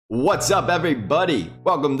What's up, everybody?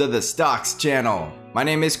 Welcome to the Stocks channel. My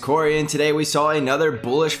name is Corey, and today we saw another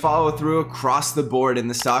bullish follow through across the board in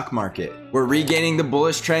the stock market. We're regaining the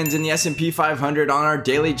bullish trends in the S&P 500 on our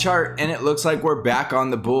daily chart, and it looks like we're back on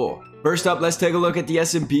the bull. First up, let's take a look at the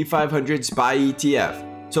S&P 500 SPY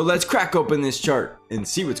ETF. So let's crack open this chart and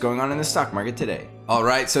see what's going on in the stock market today.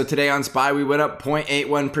 Alright, so today on SPY we went up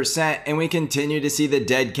 0.81% and we continue to see the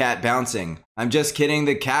dead cat bouncing. I'm just kidding,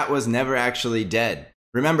 the cat was never actually dead.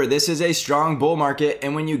 Remember, this is a strong bull market,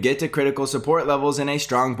 and when you get to critical support levels in a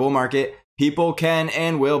strong bull market, people can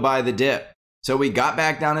and will buy the dip. So we got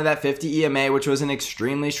back down to that 50 EMA, which was an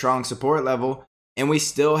extremely strong support level, and we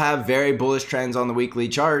still have very bullish trends on the weekly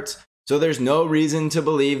charts, so there's no reason to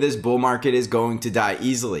believe this bull market is going to die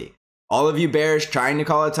easily. All of you bears trying to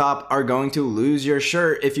call a top are going to lose your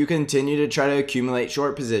shirt if you continue to try to accumulate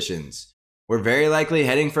short positions. We're very likely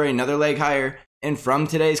heading for another leg higher, and from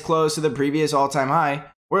today's close to the previous all-time high,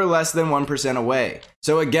 we're less than 1% away.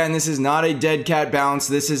 So again, this is not a dead cat bounce,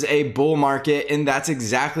 this is a bull market, and that's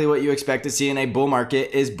exactly what you expect to see in a bull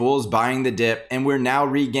market is bulls buying the dip, and we're now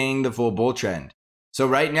regaining the full bull trend. So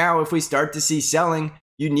right now, if we start to see selling,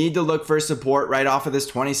 you need to look for support right off of this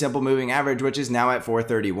 20 simple moving average, which is now at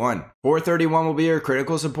 431. 431 will be your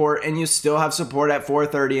critical support, and you still have support at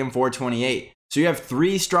 430 and 428. So you have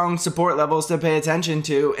three strong support levels to pay attention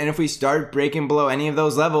to, and if we start breaking below any of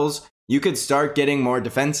those levels, you could start getting more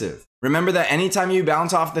defensive. Remember that anytime you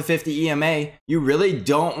bounce off the 50 EMA, you really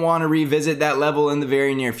don't want to revisit that level in the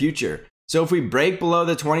very near future. So if we break below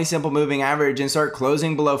the 20 simple moving average and start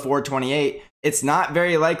closing below 428, it's not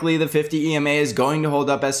very likely the 50 EMA is going to hold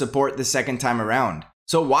up as support the second time around.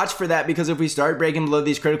 So watch for that, because if we start breaking below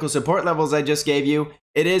these critical support levels I just gave you,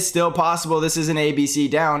 it is still possible this is an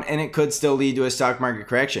ABC down and it could still lead to a stock market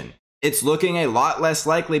correction. It's looking a lot less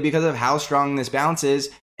likely because of how strong this bounce is,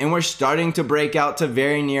 and we're starting to break out to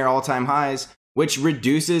very near all-time highs, which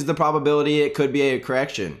reduces the probability it could be a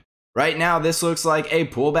correction. Right now, this looks like a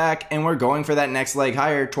pullback, and we're going for that next leg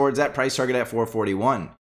higher towards that price target at 441.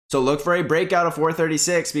 So look for a breakout of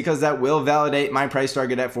 436, because that will validate my price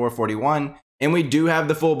target at 441. And we do have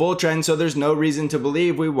the full bull trend, so there's no reason to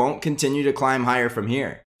believe we won't continue to climb higher from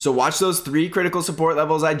here. So watch those three critical support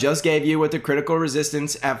levels I just gave you, with the critical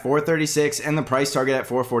resistance at 436 and the price target at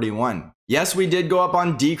 441. Yes, we did go up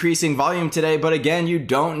on decreasing volume today, but again, you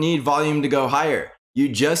don't need volume to go higher. You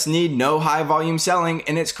just need no high volume selling,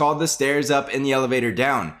 and it's called the stairs up and the elevator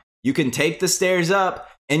down. You can take the stairs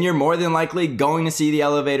up, and you're more than likely going to see the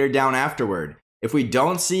elevator down afterward. If we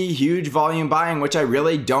don't see huge volume buying, which I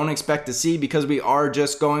really don't expect to see because we are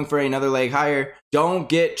just going for another leg higher, don't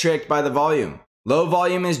get tricked by the volume. Low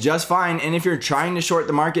volume is just fine, and if you're trying to short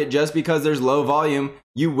the market just because there's low volume,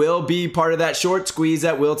 you will be part of that short squeeze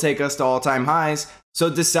that will take us to all-time highs. So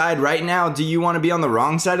decide right now, do you want to be on the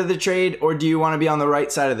wrong side of the trade, or do you want to be on the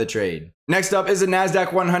right side of the trade? Next up is the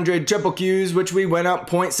NASDAQ 100 triple Qs, which we went up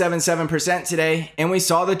 0.77% today, and we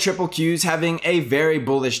saw the triple Qs having a very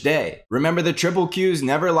bullish day. Remember, the triple Qs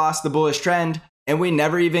never lost the bullish trend, and we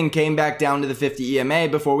never even came back down to the 50 EMA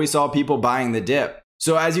before we saw people buying the dip.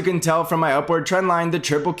 So as you can tell from my upward trend line, the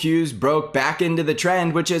triple Qs broke back into the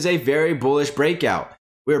trend, which is a very bullish breakout.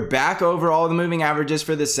 We're back over all the moving averages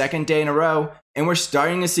for the second day in a row, and we're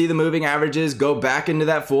starting to see the moving averages go back into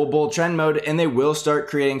that full bull trend mode, and they will start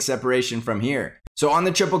creating separation from here. So on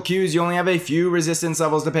the triple Qs, you only have a few resistance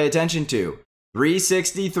levels to pay attention to.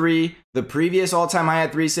 363, the previous all-time high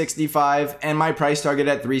at 365, and my price target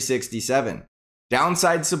at 367.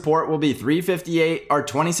 Downside support will be 358, our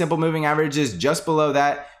 20 simple moving average is just below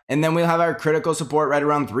that, and then we'll have our critical support right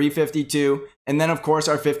around 352, and then of course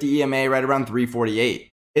our 50 EMA right around 348.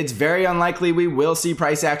 It's very unlikely we will see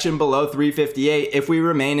price action below 358 if we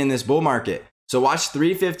remain in this bull market. So watch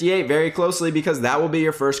 358 very closely, because that will be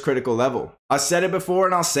your first critical level. I've said it before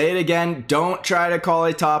and I'll say it again, don't try to call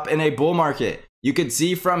a top in a bull market. You could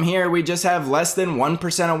see from here we just have less than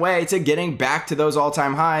 1% away to getting back to those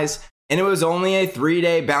all-time highs, and it was only a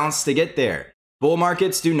 3-day bounce to get there. Bull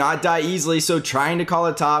markets do not die easily, so trying to call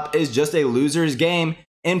a top is just a loser's game,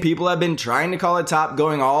 and people have been trying to call a top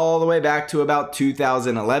going all the way back to about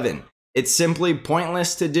 2011. It's simply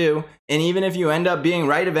pointless to do, and even if you end up being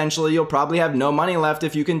right eventually, you'll probably have no money left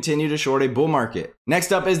if you continue to short a bull market.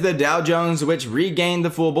 Next up is the Dow Jones, which regained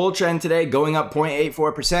the full bull trend today, going up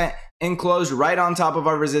 0.84% and closed right on top of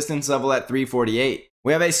our resistance level at 348.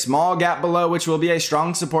 We have a small gap below, which will be a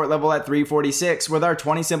strong support level at 346, with our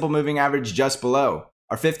 20 simple moving average just below.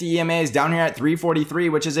 Our 50 EMA is down here at 343,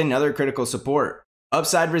 which is another critical support.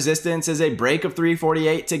 Upside resistance is a break of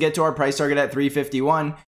 348 to get to our price target at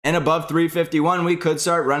 351, and above 351 we could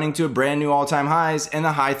start running to brand new all-time highs in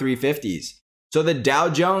the high 350s. So the Dow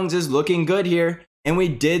Jones is looking good here, and we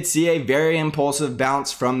did see a very impulsive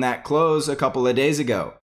bounce from that close a couple of days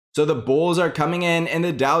ago. So the bulls are coming in and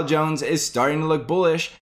the Dow Jones is starting to look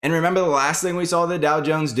bullish. And remember, the last thing we saw the Dow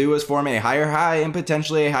Jones do was form a higher high and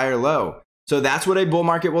potentially a higher low. So that's what a bull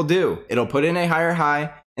market will do. It'll put in a higher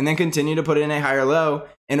high and then continue to put in a higher low.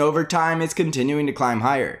 And over time, it's continuing to climb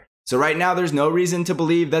higher. So right now, there's no reason to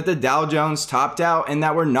believe that the Dow Jones topped out and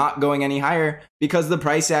that we're not going any higher because the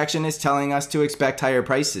price action is telling us to expect higher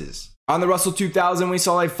prices. On the Russell 2000, we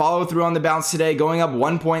saw a follow through on the bounce today, going up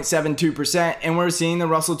 1.72%, and we're seeing the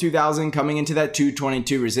Russell 2000 coming into that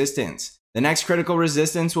 222 resistance. The next critical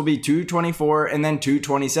resistance will be 224 and then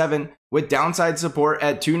 227, with downside support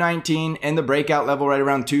at 219 and the breakout level right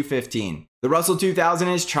around 215. The Russell 2000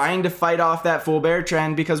 is trying to fight off that full bear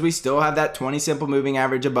trend because we still have that 20 simple moving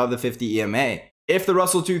average above the 50 EMA. If the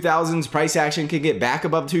Russell 2000's price action can get back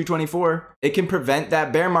above 224, it can prevent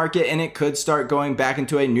that bear market and it could start going back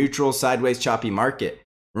into a neutral sideways choppy market.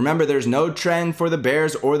 Remember, there's no trend for the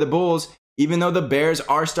bears or the bulls, even though the bears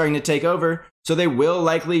are starting to take over, so they will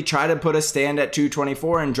likely try to put a stand at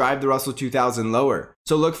 224 and drive the Russell 2000 lower.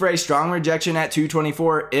 So look for a strong rejection at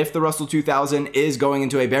 224 if the Russell 2000 is going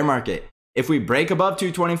into a bear market. If we break above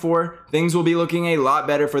 224, things will be looking a lot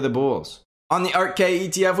better for the bulls. On the Arkk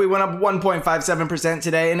ETF, we went up 1.57%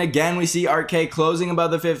 today, and again, we see Arkk closing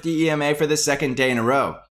above the 50 EMA for the second day in a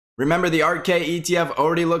row. Remember, the Arkk ETF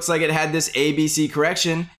already looks like it had this ABC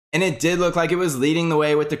correction, and it did look like it was leading the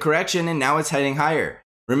way with the correction, and now it's heading higher.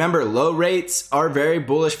 Remember, low rates are very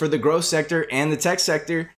bullish for the growth sector and the tech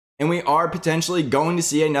sector, and we are potentially going to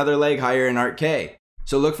see another leg higher in Arkk.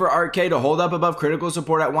 So look for Arkk to hold up above critical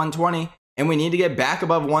support at 120, and we need to get back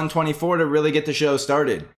above 124 to really get the show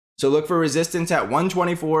started. So look for resistance at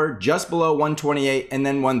 124, just below 128, and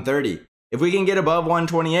then 130. If we can get above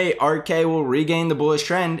 128, Arkk will regain the bullish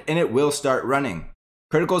trend and it will start running.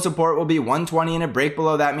 Critical support will be 120, and a break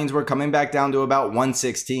below that means we're coming back down to about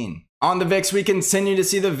 116. On the VIX, we continue to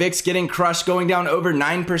see the VIX getting crushed, going down over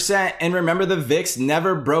 9%. And remember, the VIX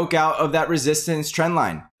never broke out of that resistance trend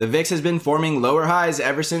line. The VIX has been forming lower highs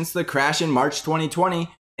ever since the crash in March 2020.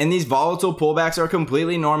 And these volatile pullbacks are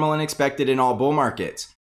completely normal and expected in all bull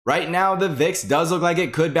markets. Right now, the VIX does look like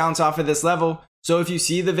it could bounce off of this level. So if you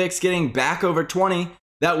see the VIX getting back over 20,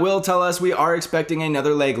 that will tell us we are expecting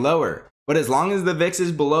another leg lower. But as long as the VIX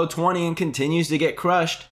is below 20 and continues to get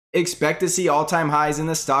crushed, expect to see all-time highs in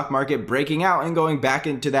the stock market breaking out and going back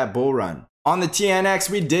into that bull run. On the TNX,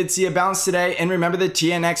 we did see a bounce today, and remember, the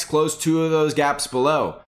TNX closed two of those gaps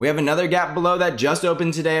below. We have another gap below that just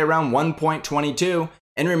opened today around 1.22,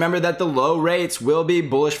 and remember that the low rates will be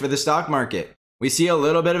bullish for the stock market. We see a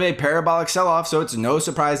little bit of a parabolic sell-off, so it's no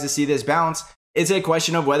surprise to see this bounce. It's a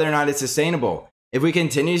question of whether or not it's sustainable. If we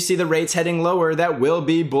continue to see the rates heading lower, that will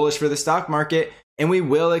be bullish for the stock market, and we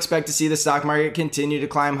will expect to see the stock market continue to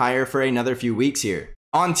climb higher for another few weeks here.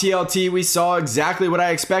 On TLT, we saw exactly what I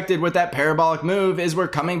expected with that parabolic move, is we're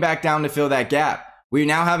coming back down to fill that gap. We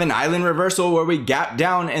now have an island reversal where we gapped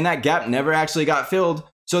down and that gap never actually got filled,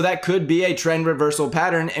 so that could be a trend reversal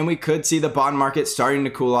pattern, and we could see the bond market starting to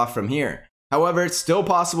cool off from here. However, it's still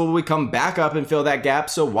possible we come back up and fill that gap,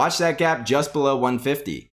 so watch that gap just below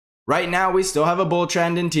 150. Right now, we still have a bull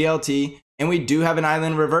trend in TLT, and we do have an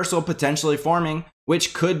island reversal potentially forming,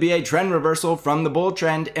 which could be a trend reversal from the bull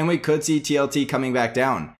trend, and we could see TLT coming back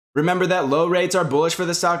down. Remember that low rates are bullish for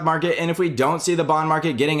the stock market, and if we don't see the bond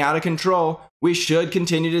market getting out of control, we should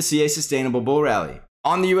continue to see a sustainable bull rally.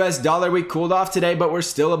 On the US dollar, we cooled off today, but we're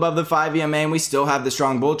still above the 5 EMA and we still have the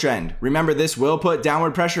strong bull trend. Remember, this will put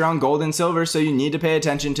downward pressure on gold and silver, so you need to pay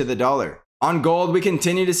attention to the dollar. On gold, we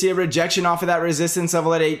continue to see a rejection off of that resistance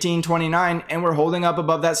level at 1829, and we're holding up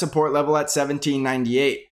above that support level at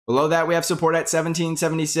 1798. Below that, we have support at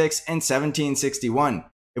 1776 and 1761.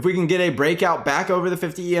 If we can get a breakout back over the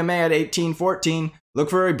 50 EMA at 1814, look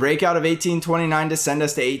for a breakout of 1829 to send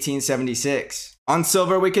us to 1876. On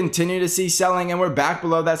silver, we continue to see selling, and we're back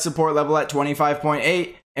below that support level at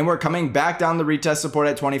 25.8, and we're coming back down the retest support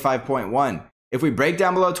at 25.1. If we break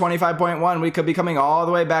down below 25.1, we could be coming all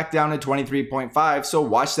the way back down to 23.5, so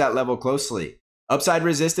watch that level closely. Upside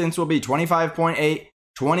resistance will be 25.8,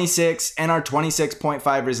 26, and our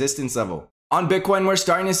 26.5 resistance level. On Bitcoin, we're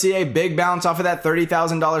starting to see a big bounce off of that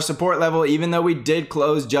 $30,000 support level, even though we did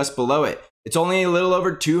close just below it. It's only a little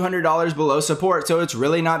over $200 below support, so it's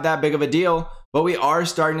really not that big of a deal, but we are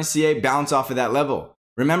starting to see a bounce off of that level.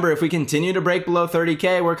 Remember, if we continue to break below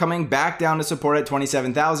 30K, we're coming back down to support at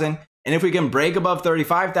 27,000, and if we can break above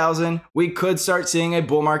 35,000, we could start seeing a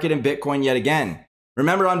bull market in Bitcoin yet again.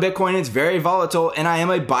 Remember, on Bitcoin, it's very volatile, and I am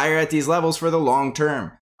a buyer at these levels for the long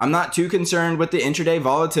term. I'm not too concerned with the intraday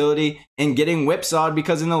volatility and getting whipsawed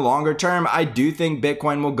because in the longer term, I do think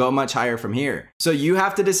Bitcoin will go much higher from here. So you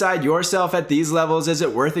have to decide yourself at these levels, is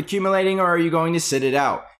it worth accumulating or are you going to sit it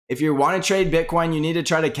out? If you want to trade Bitcoin, you need to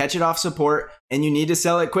try to catch it off support and you need to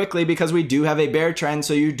sell it quickly because we do have a bear trend,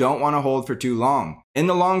 so you don't want to hold for too long. In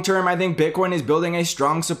the long term, I think Bitcoin is building a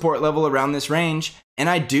strong support level around this range, and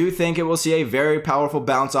I do think it will see a very powerful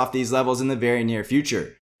bounce off these levels in the very near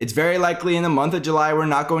future. It's very likely in the month of July we're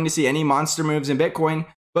not going to see any monster moves in Bitcoin,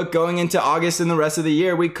 but going into August and the rest of the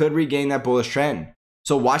year, we could regain that bullish trend.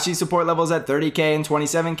 So watch these support levels at 30K and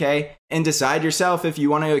 27K and decide yourself if you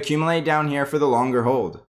want to accumulate down here for the longer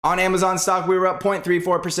hold. On Amazon stock, we were up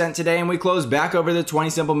 0.34% today and we closed back over the 20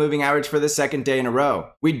 simple moving average for the second day in a row.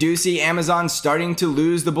 We do see Amazon starting to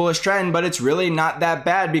lose the bullish trend, but it's really not that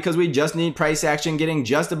bad because we just need price action getting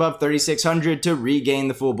just above 3,600 to regain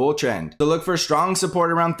the full bull trend. So look for strong support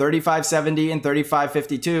around 35.70 and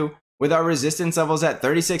 35.52 with our resistance levels at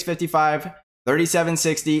 36.55,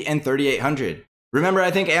 37.60, and 3800. Remember, I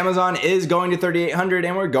think Amazon is going to 3,800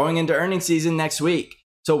 and we're going into earnings season next week.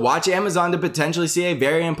 So watch Amazon to potentially see a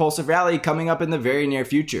very impulsive rally coming up in the very near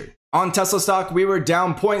future. On Tesla stock, we were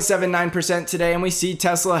down 0.79% today and we see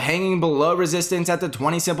Tesla hanging below resistance at the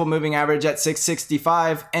 20 simple moving average at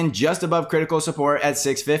 665 and just above critical support at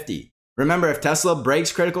 650. Remember, if Tesla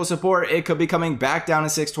breaks critical support, it could be coming back down to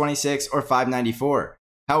 626 or 594.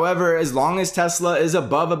 However, as long as Tesla is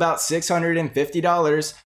above about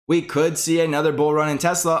 $650, we could see another bull run in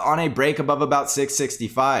Tesla on a break above about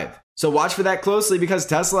 665. So watch for that closely because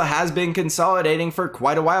Tesla has been consolidating for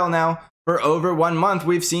quite a while now. For over 1 month,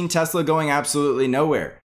 we've seen Tesla going absolutely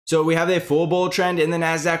nowhere. So we have a full bull trend in the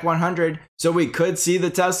NASDAQ 100. So we could see the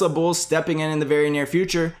Tesla bulls stepping in the very near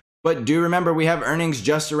future. But do remember, we have earnings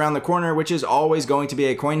just around the corner, which is always going to be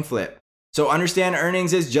a coin flip. So understand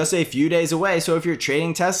earnings is just a few days away. So if you're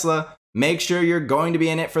trading Tesla, make sure you're going to be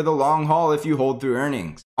in it for the long haul if you hold through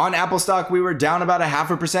earnings. On Apple stock, we were down about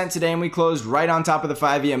 0.5% today and we closed right on top of the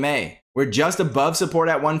 5 EMA. We're just above support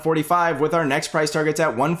at 145 with our next price targets at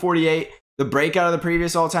 148, the breakout of the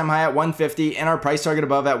previous all-time high at 150, and our price target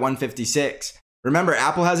above at 156. Remember,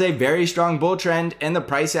 Apple has a very strong bull trend and the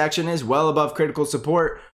price action is well above critical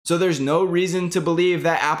support, so there's no reason to believe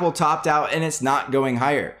that Apple topped out and it's not going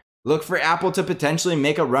higher. Look for Apple to potentially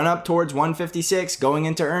make a run up towards 156 going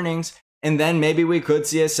into earnings, and then maybe we could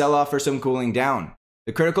see a sell-off or some cooling down.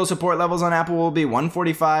 The critical support levels on Apple will be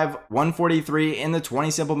 145, 143, and the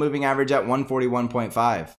 20 simple moving average at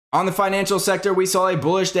 141.5. On the financial sector, we saw a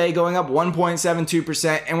bullish day going up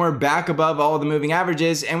 1.72%, and we're back above all the moving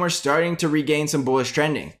averages, and we're starting to regain some bullish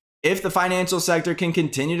trending. If the financial sector can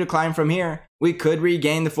continue to climb from here, we could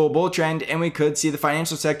regain the full bull trend and we could see the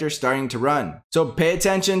financial sector starting to run. So pay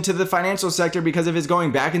attention to the financial sector because if it's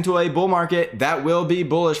going back into a bull market, that will be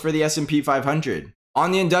bullish for the S&P 500.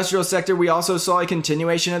 On the industrial sector, we also saw a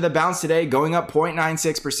continuation of the bounce today going up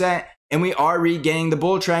 0.96% and we are regaining the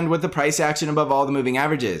bull trend with the price action above all the moving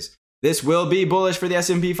averages. This will be bullish for the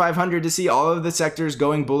S&P 500 to see all of the sectors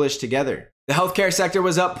going bullish together. The healthcare sector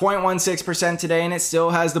was up 0.16% today and it still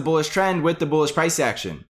has the bullish trend with the bullish price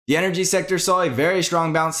action. The energy sector saw a very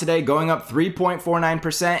strong bounce today going up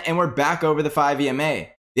 3.49% and we're back over the 5 EMA.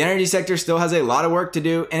 The energy sector still has a lot of work to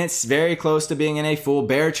do and it's very close to being in a full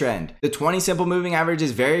bear trend. The 20 simple moving average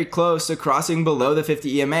is very close to crossing below the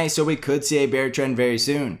 50 EMA, so we could see a bear trend very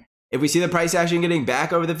soon. If we see the price action getting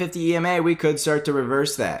back over the 50 EMA, we could start to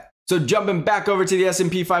reverse that. So jumping back over to the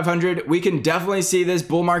S&P 500, we can definitely see this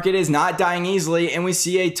bull market is not dying easily and we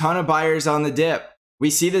see a ton of buyers on the dip. We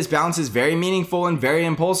see this bounce is very meaningful and very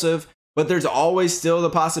impulsive, but there's always still the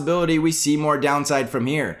possibility we see more downside from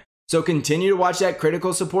here. So continue to watch that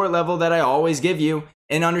critical support level that I always give you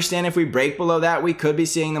and understand if we break below that, we could be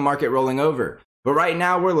seeing the market rolling over. But right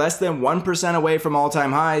now we're less than 1% away from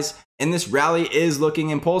all-time highs and this rally is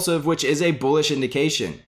looking impulsive, which is a bullish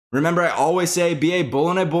indication. Remember, I always say be a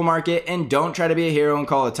bull in a bull market and don't try to be a hero and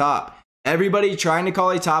call a top. Everybody trying to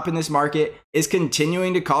call a top in this market is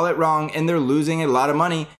continuing to call it wrong and they're losing a lot of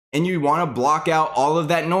money, and you want to block out all of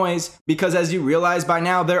that noise because as you realize by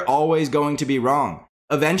now, they're always going to be wrong.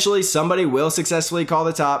 Eventually somebody will successfully call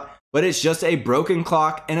the top, but it's just a broken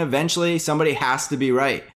clock and eventually somebody has to be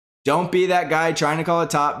right. Don't be that guy trying to call a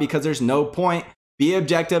top because there's no point. Be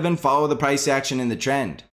objective and follow the price action and the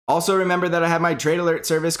trend. Also remember that I have my trade alert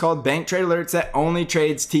service called Bank Trade Alerts that only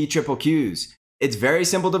trades TQQQs. It's very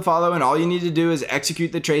simple to follow and all you need to do is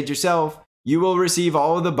execute the trades yourself. You will receive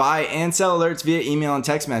all of the buy and sell alerts via email and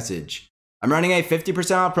text message. I'm running a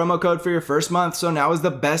 50% off promo code for your first month, so now is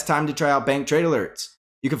the best time to try out Bank Trade Alerts.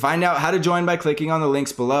 You can find out how to join by clicking on the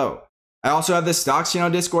links below. I also have the Stocks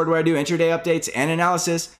Channel Discord where I do intraday updates and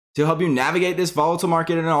analysis to help you navigate this volatile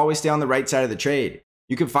market and always stay on the right side of the trade.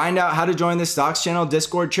 You can find out how to join the Stocks Channel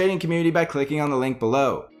Discord trading community by clicking on the link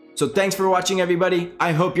below. So thanks for watching, everybody.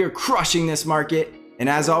 I hope you're crushing this market. And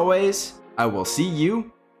as always, I will see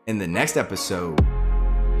you in the next episode.